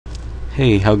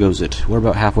Hey, how goes it? We're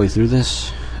about halfway through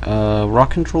this.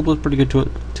 Rock Control was pretty good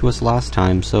to us last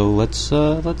time, so let's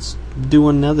do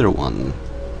another one.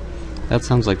 That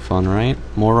sounds like fun, right?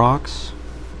 More rocks?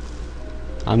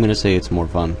 I'm gonna say it's more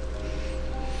fun.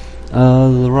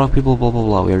 The rock people, blah blah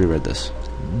blah, we already read this.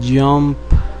 Jump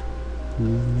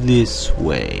this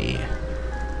way.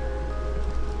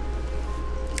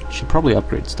 Should probably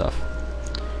upgrade stuff.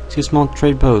 See a small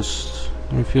trade post.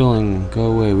 Refueling.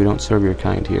 Go away, we don't serve your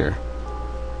kind here.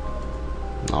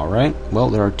 Alright, well,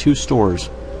 there are 2 stores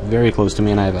very close to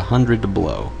me, and I have 100 to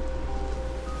blow.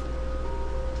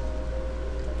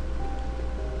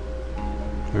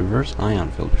 Reverse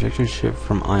ion field. Protect your ship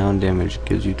from ion damage.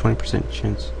 Gives you 20%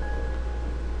 chance.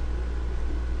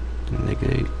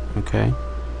 Negate. Okay.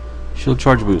 Shield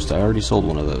charge boost. I already sold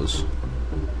one of those.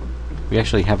 We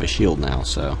actually have a shield now,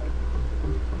 so.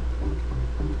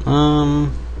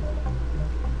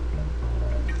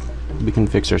 We can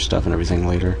fix our stuff and everything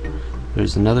later.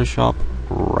 There's another shop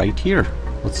right here.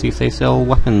 Let's see if they sell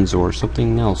weapons or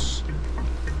something else.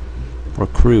 Or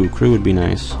crew. Crew would be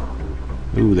nice.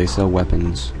 Ooh, they sell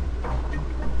weapons.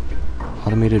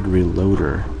 Automated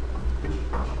reloader.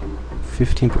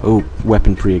 15. Oh,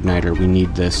 weapon pre-igniter. We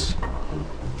need this.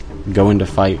 Go into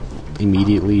fight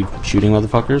immediately shooting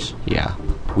motherfuckers? Yeah,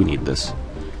 we need this.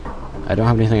 I don't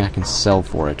have anything I can sell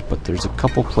for it, but there's a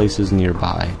couple places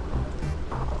nearby.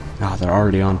 Ah, they're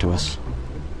already onto us.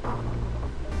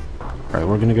 Alright,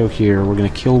 we're gonna go here, we're gonna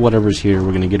kill whatever's here,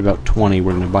 we're gonna get about 20,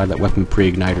 we're gonna buy that weapon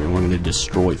pre-igniter, and we're gonna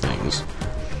destroy things.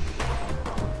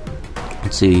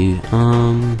 Let's see,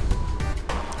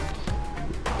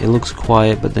 it looks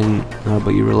quiet, but then, but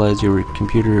you realize your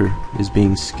computer is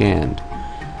being scanned.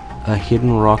 A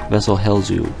hidden rock vessel hails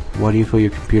you. Why do you fill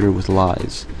your computer with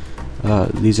lies?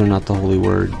 These are not the holy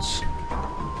words.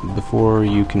 Before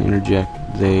you can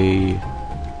interject, they...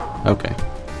 Okay.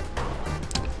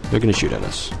 They're gonna shoot at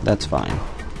us. That's fine.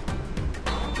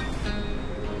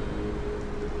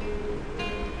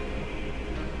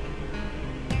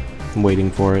 I'm waiting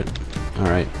for it.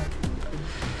 Alright.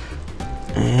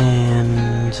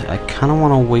 And I kinda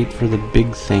wanna wait for the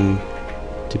big thing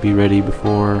to be ready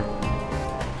before...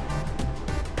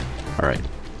 Alright.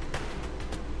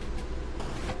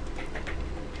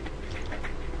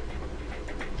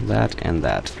 That and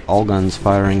that. All guns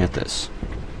firing at this.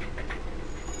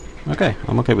 Okay,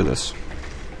 I'm okay with this.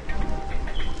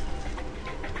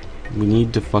 We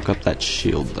need to fuck up that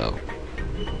shield, though.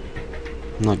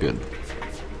 Not good.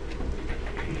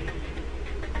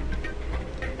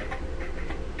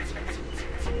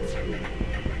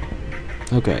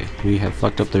 Okay, we have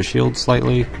fucked up their shield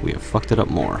slightly. We have fucked it up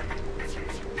more.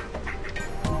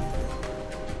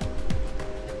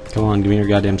 Come on, give me your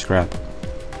goddamn scrap.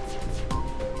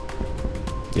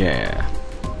 Yeah.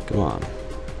 Come on.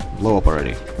 Blow up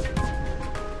already.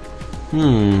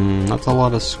 That's a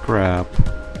lot of scrap.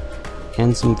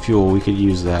 And some fuel, we could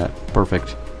use that.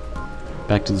 Perfect.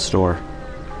 Back to the store.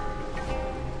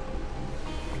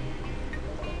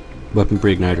 Weapon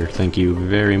pre-igniter, thank you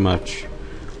very much.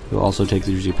 We'll also take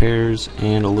these repairs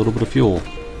and a little bit of fuel.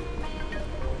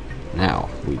 Now,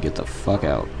 we get the fuck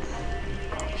out.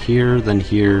 Here, then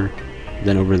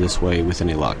over this way with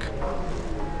any luck.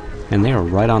 And they are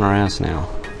right on our ass now.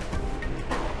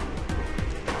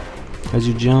 As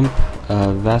you jump,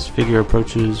 a vast figure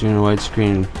approaches you in a wide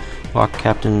screen. Rock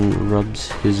Captain rubs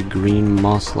his green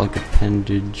moss-like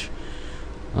appendage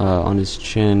on his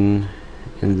chin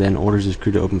and then orders his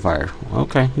crew to open fire.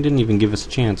 Okay, he didn't even give us a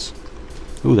chance.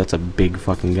 Ooh, that's a big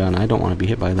fucking gun. I don't want to be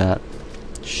hit by that.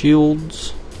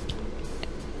 Shields.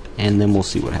 And then we'll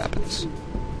see what happens.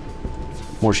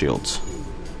 More shields.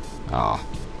 Ah.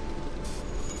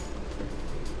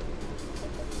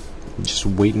 Just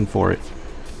waiting for it.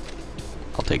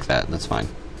 I'll take that, that's fine.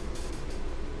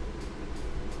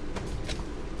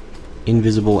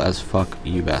 Invisible as fuck,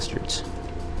 you bastards.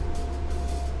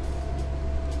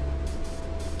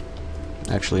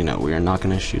 Actually, no, we are not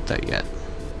going to shoot that yet.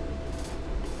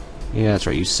 Yeah, that's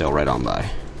right, you sail right on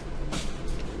by.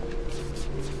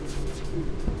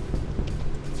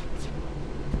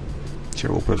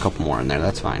 Sure, we'll put a couple more in there,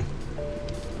 that's fine.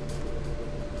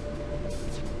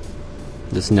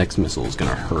 This next missile is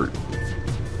gonna hurt.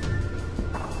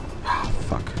 Ah,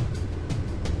 fuck.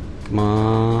 Come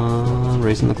on,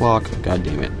 racing the clock. God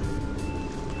damn it.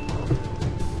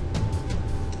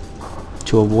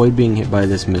 To avoid being hit by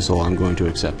this missile, I'm going to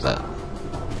accept that.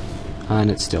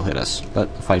 And it still hit us,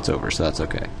 but the fight's over, so that's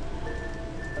okay.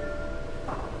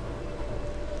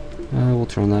 We'll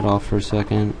turn that off for a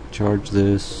second. Charge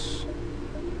this.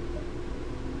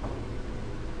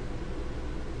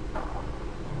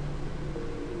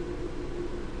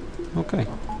 Okay.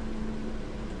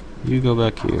 You go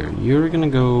back here. You're gonna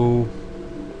go...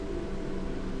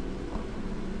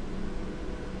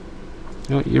 You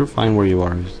know what, you're fine where you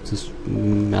are. It's just,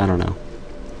 I don't know.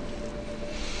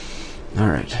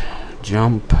 Alright.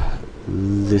 Jump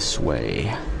this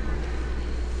way.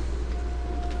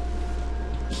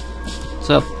 What's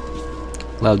up?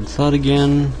 Loud thud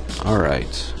again.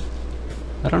 Alright.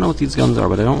 I don't know what these guns are,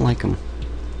 but I don't like them.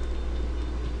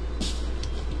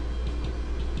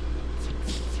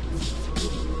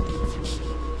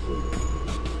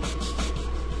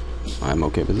 I'm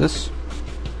okay with this.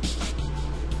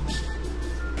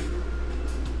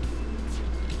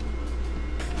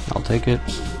 I'll take it.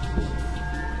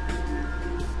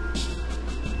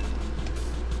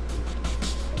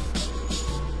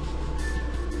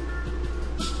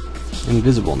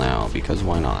 Invisible now, because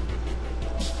why not?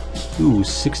 Ooh,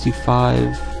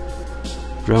 65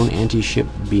 drone anti-ship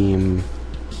beam.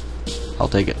 I'll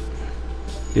take it.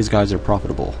 These guys are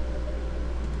profitable.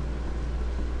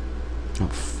 Oh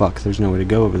fuck, there's no way to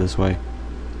go over this way.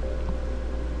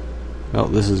 Well,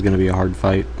 this is gonna be a hard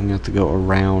fight. I'm gonna have to go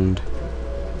around.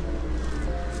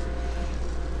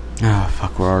 Ah,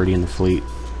 fuck, we're already in the fleet.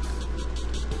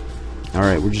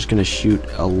 Alright, we're just gonna shoot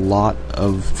a lot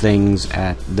of things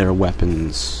at their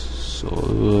weapons.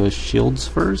 So, shields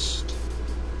first?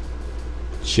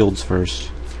 Shields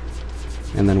first.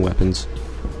 And then weapons.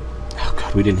 Oh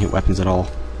god, we didn't hit weapons at all.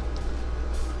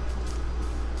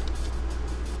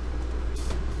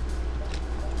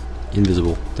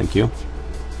 Invisible, thank you.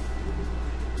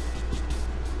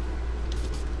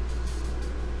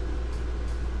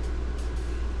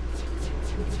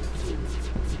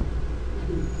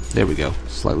 There we go,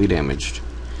 slightly damaged.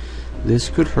 This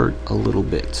could hurt a little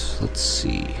bit. Let's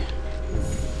see.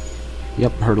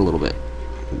 Yep, hurt a little bit.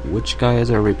 Which guy is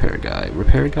our repair guy?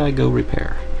 Repair guy, go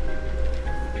repair.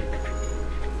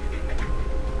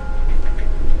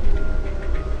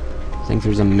 I think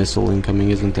there's a missile incoming,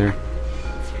 isn't there?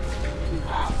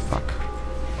 Oh, fuck.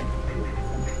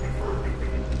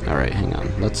 Alright, hang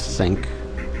on. Let's think.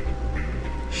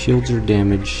 Shields are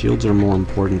damaged. Shields are more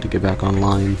important to get back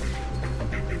online.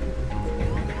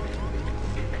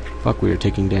 Fuck, we are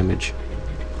taking damage.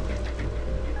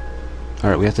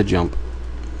 Alright, we have to jump.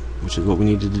 Which is what we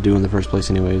needed to do in the first place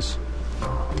anyways.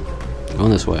 Going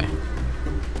this way.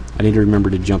 I need to remember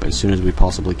to jump as soon as we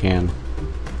possibly can.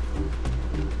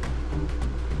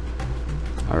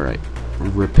 Alright.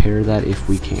 Repair that if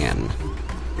we can.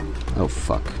 Oh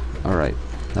fuck. Alright.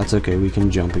 That's okay, we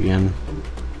can jump again.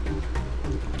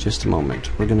 Just a moment.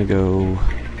 We're gonna go...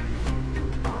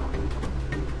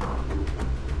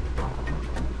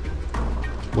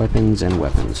 Weapons and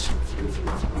weapons.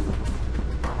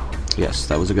 Yes,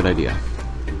 that was a good idea.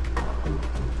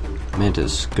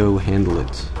 Mantis, go handle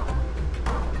it.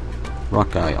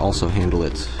 Rock guy, also handle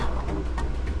it.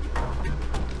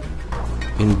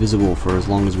 Invisible for as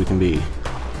long as we can be.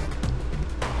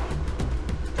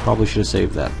 Probably should have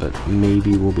saved that, but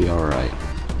maybe we'll be alright.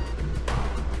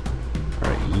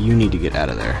 Alright, you need to get out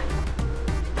of there.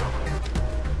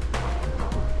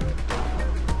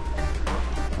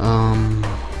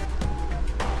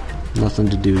 Nothing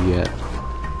to do yet.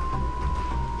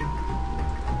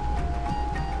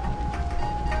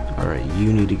 Alright,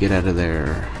 you need to get out of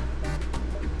there.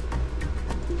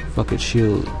 Fuck it,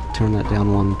 shield. Turn that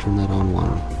down one, turn that on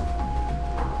one.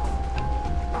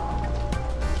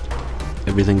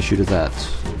 Everything shoot at that.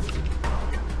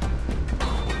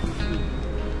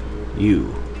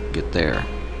 You, get there.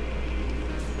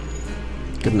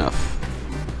 Good enough.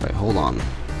 Alright, hold on.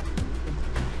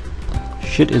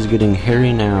 Shit is getting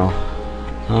hairy now.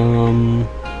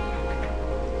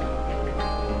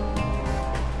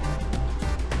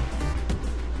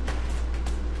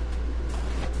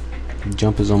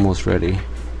 Jump is almost ready.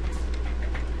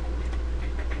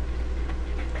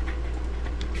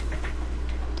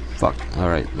 Fuck.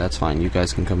 Alright, that's fine. You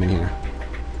guys can come in here.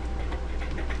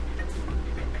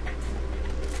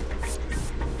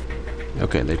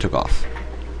 Okay, they took off.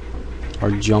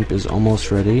 Our jump is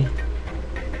almost ready.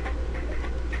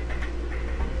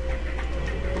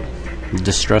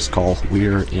 Distress call.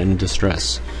 We're in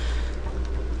distress.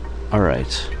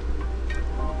 Alright.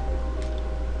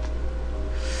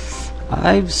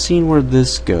 I've seen where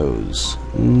this goes.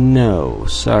 No,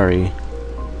 sorry.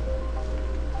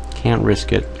 Can't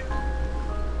risk it.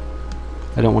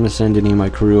 I don't want to send any of my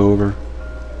crew over.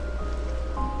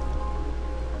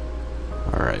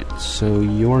 Alright, so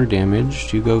you're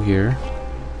damaged. You go here.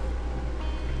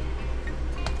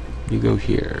 You go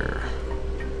here.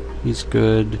 He's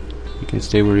good. You can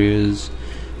stay where he is.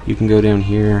 You can go down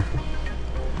here.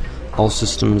 All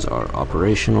systems are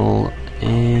operational,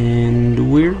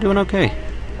 and we're doing okay.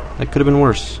 That could have been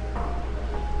worse.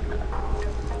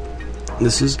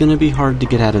 This is gonna be hard to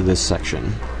get out of this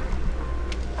section.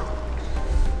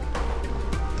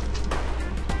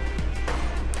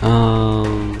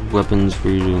 Weapons for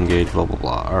you to engage, blah blah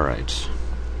blah. Alright.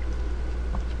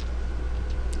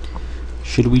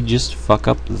 Should we just fuck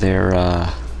up their,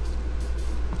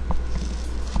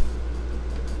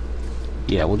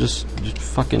 yeah, we'll just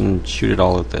fucking shoot it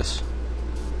all at this.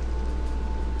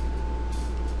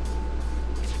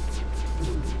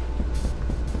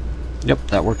 Yep,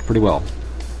 that worked pretty well.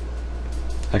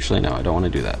 Actually, no, I don't want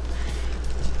to do that.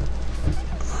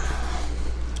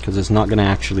 Because it's not going to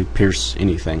actually pierce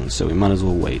anything, so we might as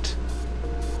well wait.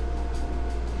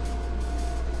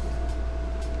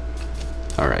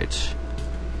 Alright.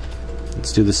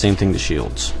 Let's do the same thing to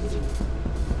shields.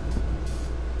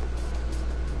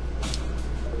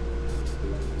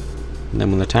 And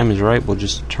then when the time is right, we'll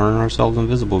just turn ourselves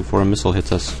invisible before a missile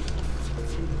hits us.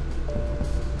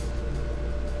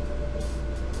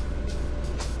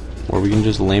 Or we can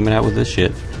just lame it out with this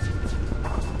shit.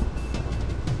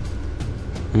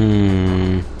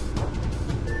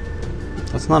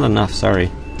 That's not enough, sorry.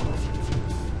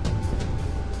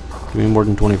 Give me more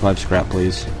than 25 scrap,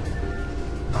 please.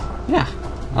 Yeah,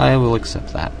 I will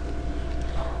accept that.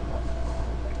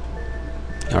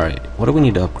 Alright, what do we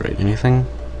need to upgrade? Anything?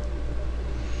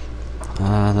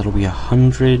 That'll be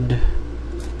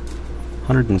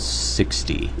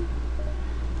 160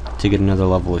 to get another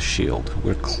level of shield.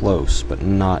 We're close, but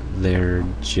not there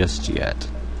just yet.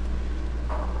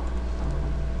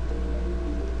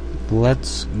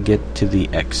 Let's get to the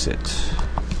exit.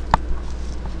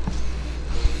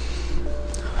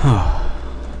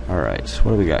 Alright,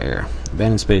 what do we got here?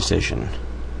 Abandoned space station.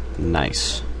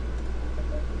 Nice.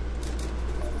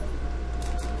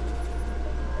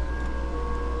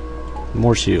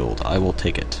 More shield. I will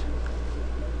take it.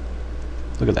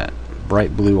 Look at that.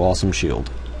 Bright blue, awesome shield.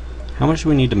 How much do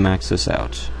we need to max this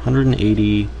out?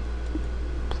 180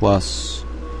 plus,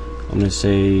 I'm going to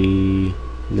say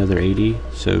another 80,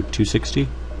 so 260.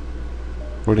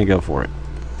 We're going to go for it.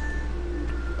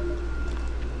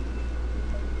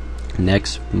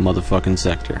 Next motherfucking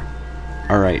sector.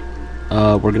 Alright,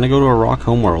 we're going to go to a rock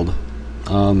homeworld.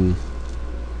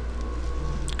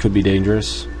 Could be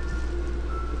dangerous,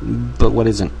 but what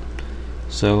isn't?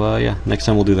 So, yeah, next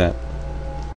time we'll do that.